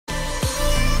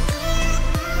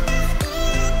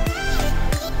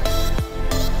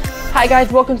Hi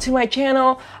guys, welcome to my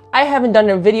channel. I haven't done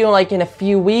a video like in a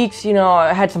few weeks. You know,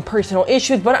 I had some personal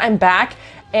issues, but I'm back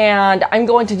and I'm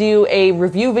going to do a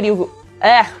review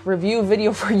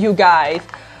video for you guys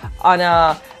on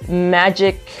a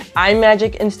Magic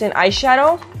Instant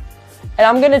Eyeshadow. And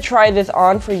I'm gonna try this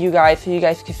on for you guys so you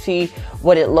guys can see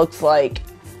what it looks like.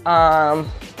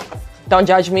 Don't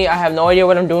judge me, I have no idea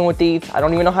what I'm doing with these. I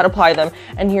don't even know how to apply them.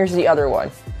 And here's the other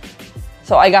one.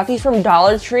 So I got these from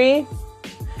Dollar Tree.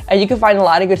 And you can find a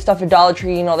lot of good stuff at Dollar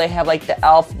Tree. You know, they have like the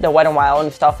e.l.f., the Wet n Wild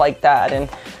and stuff like that. And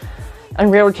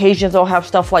on rare occasions, they'll have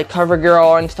stuff like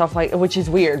CoverGirl and stuff like, which is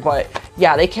weird. But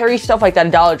yeah, they carry stuff like that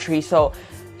at Dollar Tree. So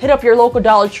hit up your local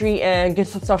Dollar Tree and get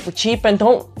some stuff for cheap. And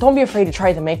don't be afraid to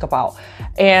try the makeup out.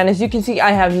 And as you can see,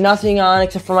 I have nothing on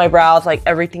except for my brows. Like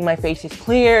everything, my face is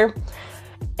clear.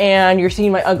 And you're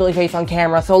seeing my ugly face on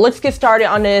camera. So let's get started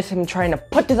on this. I'm trying to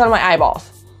put this on my eyeballs.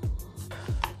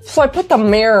 So I put the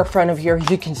mirror in front of here, as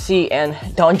you can see, and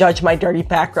don't judge my dirty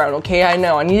background, okay? I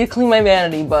know, I need to clean my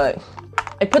vanity, but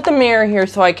I put the mirror here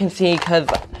so I can see, because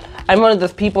I'm one of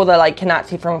those people that like cannot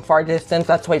see from a far distance.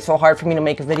 That's why it's so hard for me to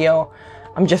make a video.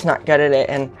 I'm just not good at it,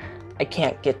 and I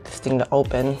can't get this thing to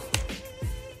open.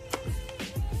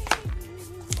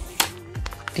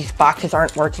 These boxes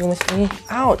aren't working with me.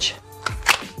 Ouch.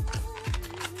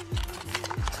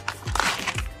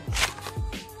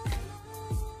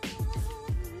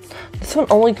 This one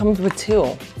only comes with two.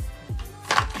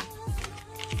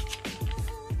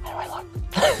 How do I look?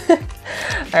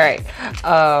 All right.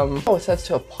 Oh, it says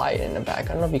to apply it in the back.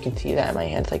 I don't know if you can see that. My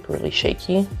hand's like really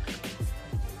shaky.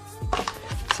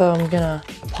 So I'm gonna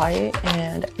apply it,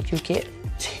 and you get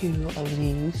two of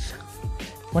these.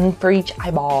 One for each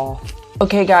eyeball.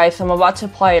 Okay guys, so I'm about to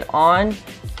apply it on,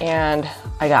 and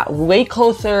I got way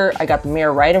closer. I got the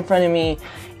mirror right in front of me.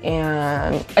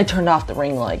 And I turned off the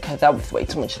ring light because that was way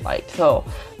too much light. So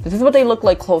this is what they look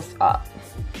like close up.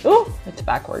 Ooh, it's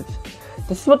backwards.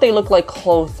 This is what they look like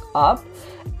close up.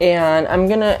 And I'm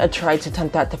gonna try to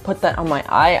attempt to put that on my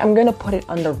eye. I'm gonna put it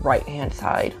on the right hand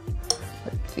side.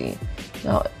 Let's see.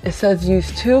 Now it says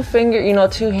use two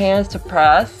hands to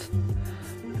press.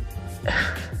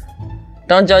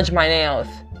 Don't judge my nails.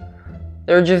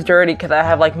 They're just dirty because I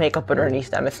have like makeup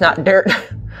underneath them. It's not dirt.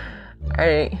 All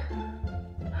right.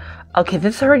 Okay,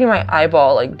 this is hurting my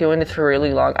eyeball, like doing this for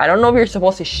really long. I don't know if you're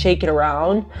supposed to shake it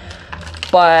around,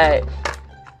 but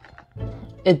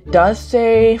it does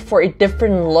say for a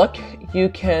different look, you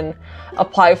can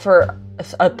apply a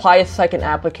second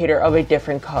applicator of a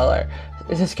different color.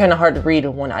 It's just kind of hard to read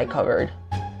with one eye covered.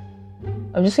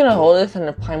 I'm just gonna hold this and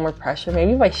apply more pressure.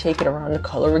 Maybe if I shake it around, the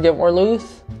color will get more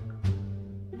loose.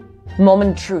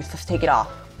 Moment of truth, let's take it off.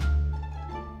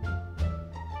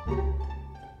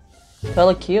 Do I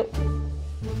look cute?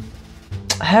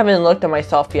 I haven't looked at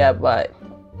myself yet, but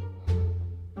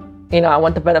you know, I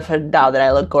want the benefit of the doubt that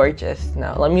I look gorgeous.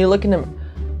 Now, let me look in the...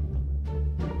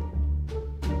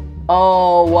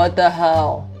 Oh, what the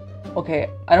hell? Okay,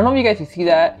 I don't know if you guys can see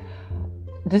that.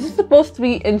 This is supposed to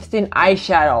be instant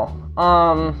eyeshadow.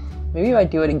 Maybe if I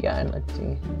do it again, let's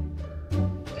see.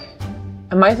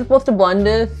 Am I supposed to blend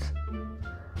this?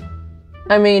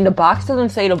 I mean, the box doesn't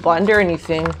say to blend or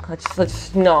anything. Let's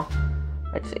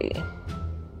see.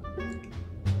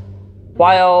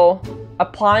 While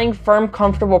applying firm,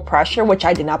 comfortable pressure, which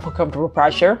I did not put comfortable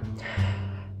pressure,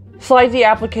 slide the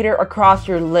applicator across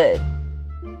your lid.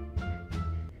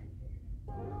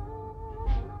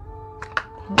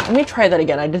 Let me try that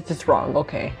again. I did this wrong.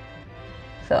 Okay.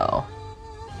 So.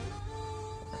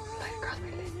 Slide across my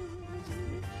lid.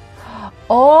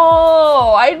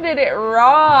 Oh, I did it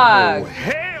wrong. Oh,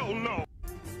 hell no.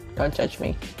 Don't judge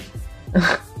me.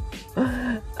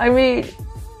 I mean,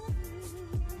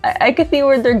 I can see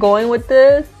where they're going with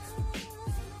this.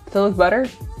 Does it look better?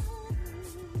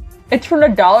 It's from the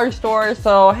dollar store,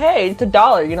 so hey, it's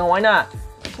 $1. You know, why not?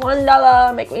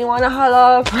 $1, make me wanna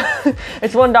holla.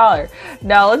 It's $1.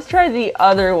 Now let's try the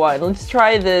other one. Let's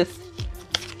try this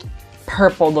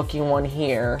purple looking one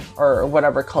here, or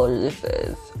whatever color this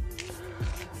is.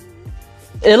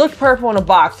 It looks purple in a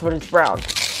box, but it's brown.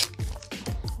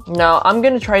 Now I'm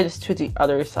gonna try this to the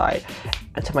other side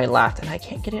and to my left, and I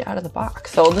can't get it out of the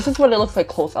box. So this is what it looks like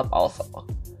close up also.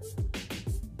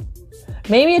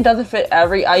 Maybe it doesn't fit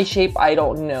every eye shape, I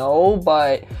don't know,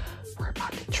 but we're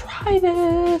about to try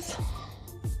this.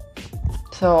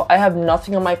 So I have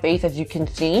nothing on my face, as you can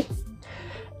see,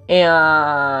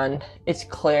 and it's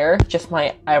clear, just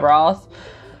my eyebrows.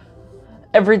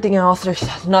 Everything else,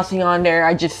 there's nothing on there.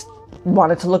 I just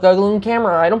wanted to look ugly on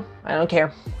camera. I don't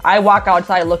care. I walk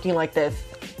outside looking like this.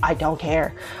 I don't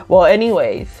care. Well,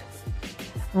 anyways,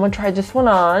 I'm gonna try this one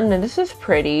on, and this is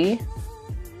pretty.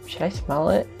 Should I smell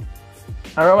it?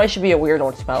 I don't know if I should be a weirdo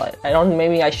and smell it.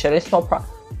 Maybe I shouldn't smell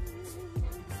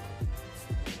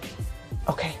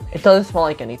Okay, it doesn't smell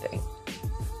like anything.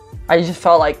 I just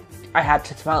felt like I had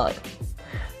to smell it.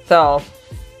 So,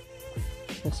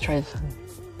 let's try this.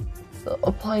 So,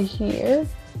 apply here.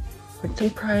 Put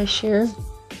some pressure.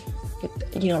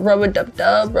 Rub a dub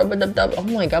dub, rub a dub dub. Oh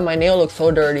my god, my nail looks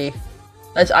so dirty.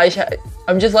 That's eyeshadow.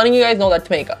 I'm just letting you guys know that's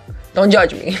makeup. Don't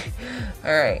judge me.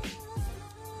 Alright.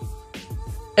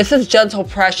 It says gentle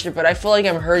pressure, but I feel like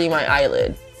I'm hurting my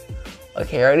eyelid.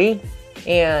 Okay, ready?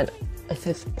 And it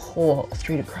says pull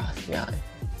straight across the eye.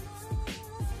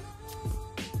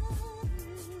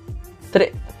 Did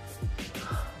it?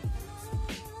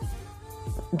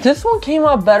 This one came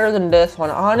out better than this one.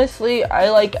 Honestly, I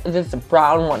like this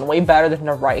brown one way better than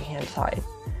the right hand side.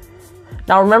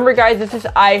 Now remember guys, this is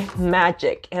Eye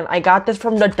Magic and I got this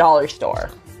from the dollar store.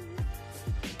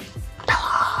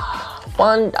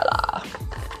 $1.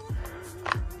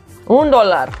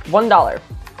 $1.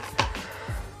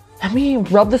 Let me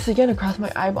rub this again across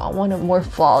my eyeball. I want a more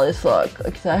flawless look.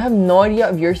 Because I have no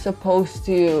idea if you're supposed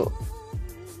to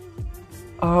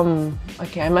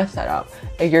okay, I messed that up.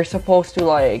 If you're supposed to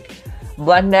like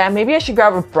blend that, maybe I should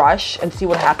grab a brush and see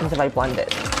what happens if I blend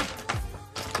it.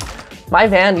 My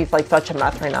vandy's like such a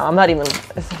mess right now. I'm not even,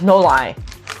 it's no lie.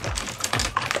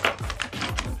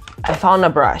 I found a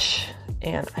brush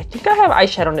and I think I have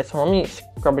eyeshadow on this one. Let me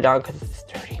scrub it down because it's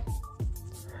dirty.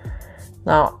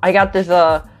 Now I got this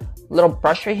little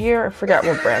brush right here. I forgot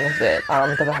what brand is it. It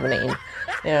doesn't have a name.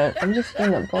 And I'm just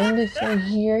gonna blend this in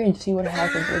here and see what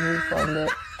happens when we blend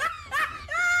it.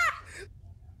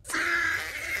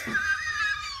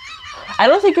 I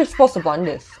don't think you're supposed to blend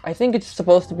this. I think it's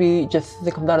supposed to be just as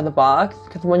it comes out of the box.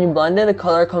 Because when you blend it, the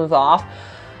color comes off.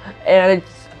 And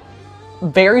it's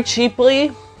very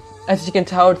cheaply. As you can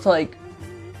tell, it's like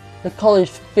the color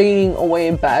is fading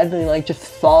away badly, like just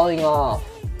falling off.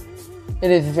 It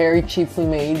is very cheaply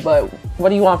made, but what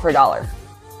do you want for $1?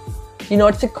 You know,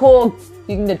 it's a cool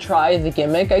thing to try as a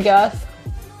gimmick, I guess.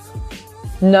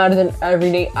 Not as an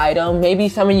everyday item. Maybe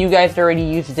some of you guys already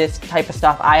use this type of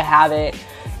stuff. I haven't.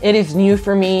 It is new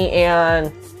for me and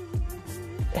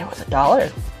it was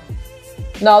 $1.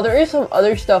 Now there is some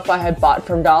other stuff I had bought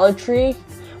from Dollar Tree,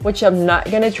 which I'm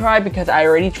not gonna try because I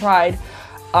already tried.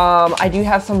 I do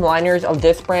have some liners of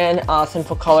this brand,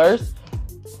 Sinful Colors.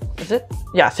 Is it?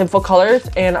 Yeah, Sinful Colors,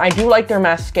 and I do like their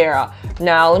mascara.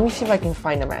 Now let me see if I can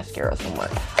find a mascara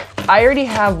somewhere. I already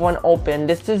have one open.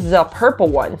 This is the purple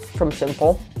one from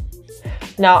Sinful.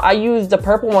 Now I used the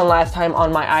purple one last time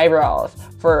on my eyebrows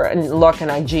for a look in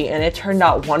IG and it turned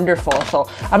out wonderful. So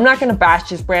I'm not gonna bash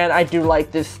this brand. I do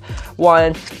like this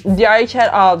one. The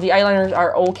eyeliners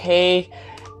are okay.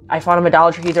 I found them at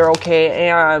Dollar Tree, they're okay,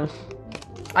 and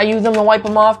I use them to wipe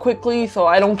them off quickly, so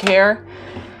I don't care.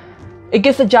 It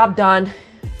gets the job done.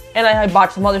 And I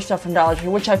bought some other stuff from Dollar Tree,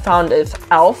 which I found is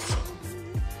e.l.f.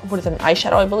 What is it, an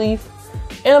eyeshadow, I believe?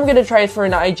 And I'm gonna try it for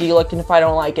an IG look, and if I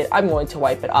don't like it, I'm going to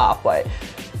wipe it off. But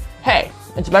hey,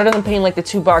 it's better than paying like the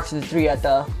 $2 or the $3 at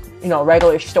the,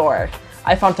 regular store.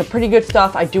 I found some pretty good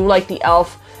stuff. I do like the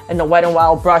e.l.f. and the Wet n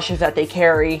Wild brushes that they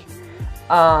carry.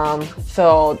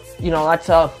 So, that's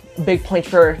a big point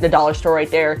for the dollar store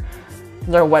right there.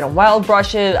 They're Wet n Wild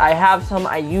brushes. I have some,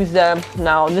 I use them.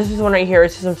 Now, this is one right here.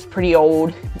 This is pretty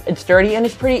old. It's dirty and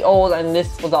it's pretty old, and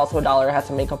this was also $1. It has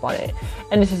some makeup on it.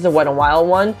 And this is the Wet n Wild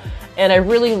one. And I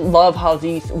really love how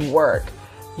these work.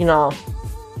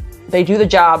 They do the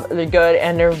job, they're good,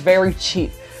 and they're very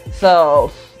cheap. So,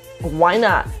 why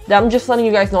not? I'm just letting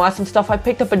you guys know I have some stuff I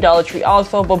picked up at Dollar Tree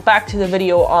also, but back to the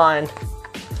video on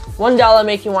 $1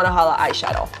 make you wanna holla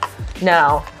eyeshadow.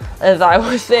 Now, as I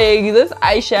was saying, this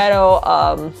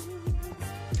eyeshadow,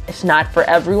 it's not for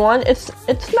everyone.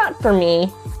 It's not for me.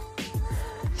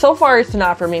 So far, it's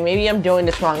not for me. Maybe I'm doing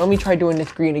this wrong. Let me try doing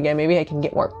this green again. Maybe I can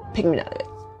get more pigment out of it.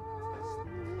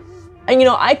 And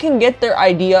I can get their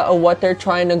idea of what they're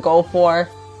trying to go for.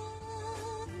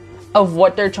 But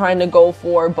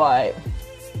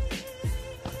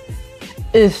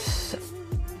it's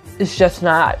just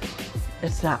not,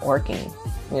 it's not working,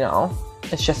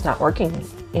 It's just not working.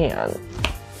 And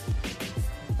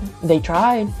they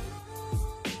tried.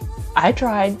 I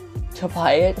tried to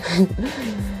apply it.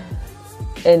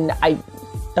 And I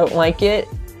don't like it.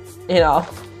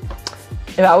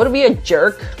 If I would be a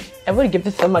jerk, I would give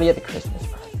this to somebody at the Christmas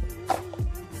present.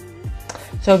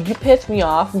 So if you piss me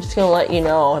off, I'm just gonna let you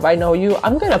know. If I know you,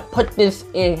 I'm gonna put this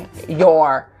in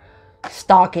your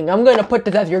stocking. I'm gonna put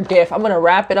this as your gift. I'm gonna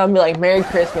wrap it up and be like, Merry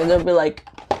Christmas. They'll be like,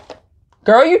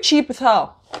 girl, you cheap as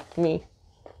hell. Me.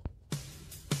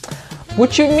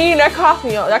 What you mean? That cost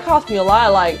me a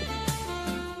lot. Like,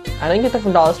 I didn't get that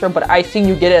from dollar store, but I seen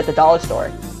you get it at the dollar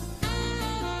store.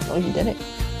 No, you didn't.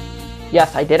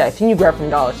 Yes, I did. I seen you grab from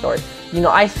the dollar store. You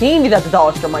know, I seen these at the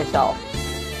dollar store myself.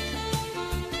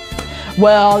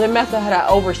 Well, they must have had an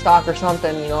overstock or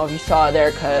something, you know, if you saw it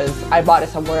there, because I bought it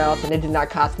somewhere else and it did not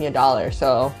cost me $1.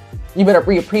 So you better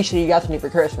appreciate you got me for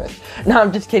Christmas. No,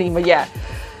 I'm just kidding, but yeah.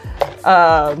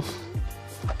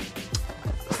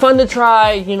 Fun to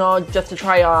try, you know, just to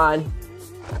try on.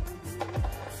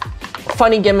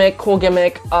 Funny gimmick, cool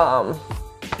gimmick.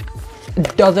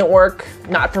 Doesn't work,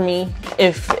 not for me.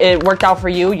 If it worked out for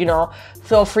you, you know,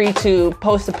 feel free to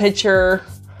post a picture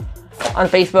on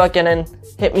Facebook and then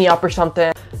hit me up or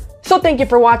something. So thank you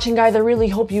for watching, guys. I really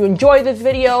hope you enjoyed this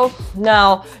video.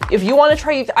 Now, if you want to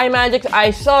try these eye magics,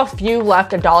 I saw a few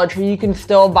left at Dollar Tree. You can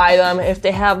still buy them if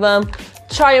they have them.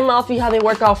 Try them out, see how they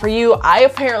work out for you. I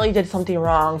apparently did something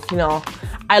wrong, you know.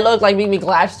 I look like Mimi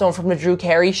Gladstone from the Drew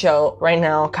Carey show right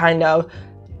now, kind of.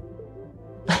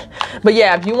 But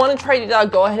yeah, if you want to try these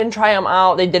out, go ahead and try them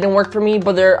out. They didn't work for me,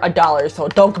 but they're $1, so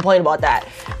don't complain about that.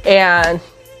 And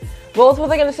what else was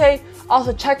I gonna say?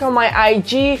 Also, check out my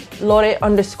IG,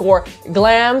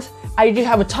 Lore_glams. I do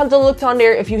have a ton of looks on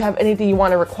there. If you have anything you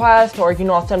want to request, or you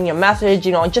know, send me a message,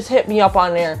 you know, just hit me up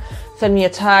on there. Send me a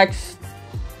text,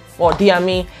 or DM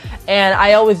me. And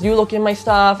I always do look in my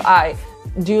stuff. I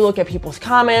do look at people's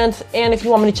comments. And if you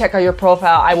want me to check out your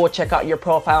profile, I will check out your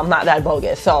profile. I'm not that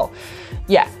bogus. So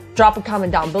yeah, drop a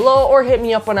comment down below or hit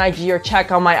me up on IG or check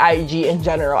out my IG in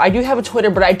general. I do have a Twitter,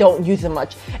 but I don't use it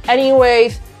much.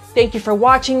 Anyways, thank you for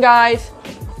watching, guys.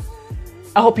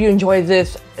 I hope you enjoyed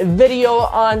this video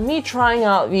on me trying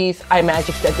out these eye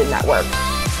magics that did not work.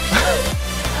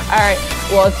 All right,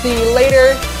 well, see you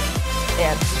later,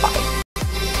 and bye.